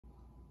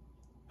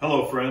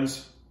Hello,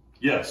 friends.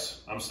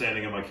 Yes, I'm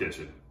standing in my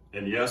kitchen.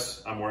 And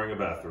yes, I'm wearing a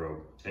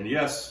bathrobe. And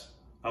yes,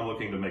 I'm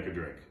looking to make a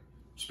drink.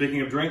 Speaking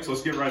of drinks,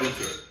 let's get right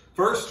into it.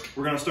 First,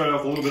 we're going to start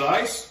off with a little bit of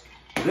ice.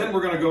 Then we're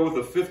going to go with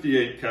a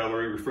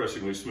 58-calorie,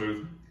 refreshingly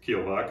smooth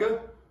Kiel vodka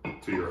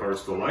to your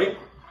heart's delight.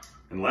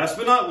 And last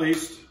but not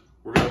least,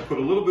 we're going to put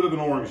a little bit of an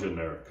orange in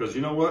there. Because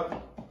you know what?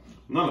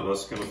 None of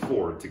us can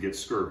afford to get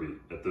scurvy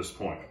at this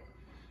point.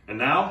 And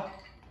now,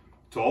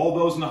 to all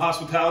those in the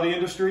hospitality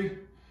industry,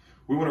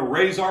 we want to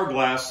raise our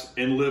glass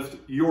and lift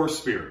your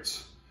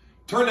spirits.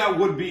 Turn that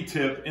would-be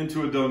tip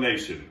into a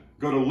donation.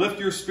 Go to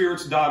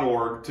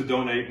liftyourspirits.org to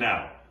donate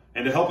now.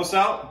 And to help us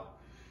out,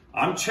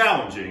 I'm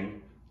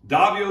challenging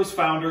Davio's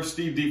founder,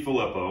 Steve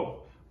DiFilippo,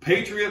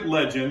 Patriot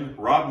legend,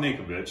 Rob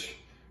Ninkovich,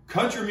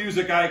 country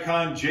music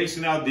icon,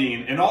 Jason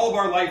Aldean, and all of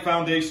our Light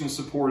Foundation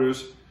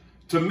supporters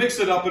to mix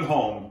it up at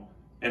home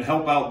and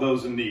help out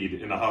those in need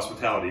in the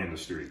hospitality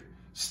industry.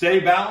 Stay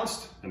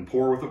balanced and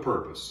pour with a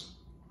purpose.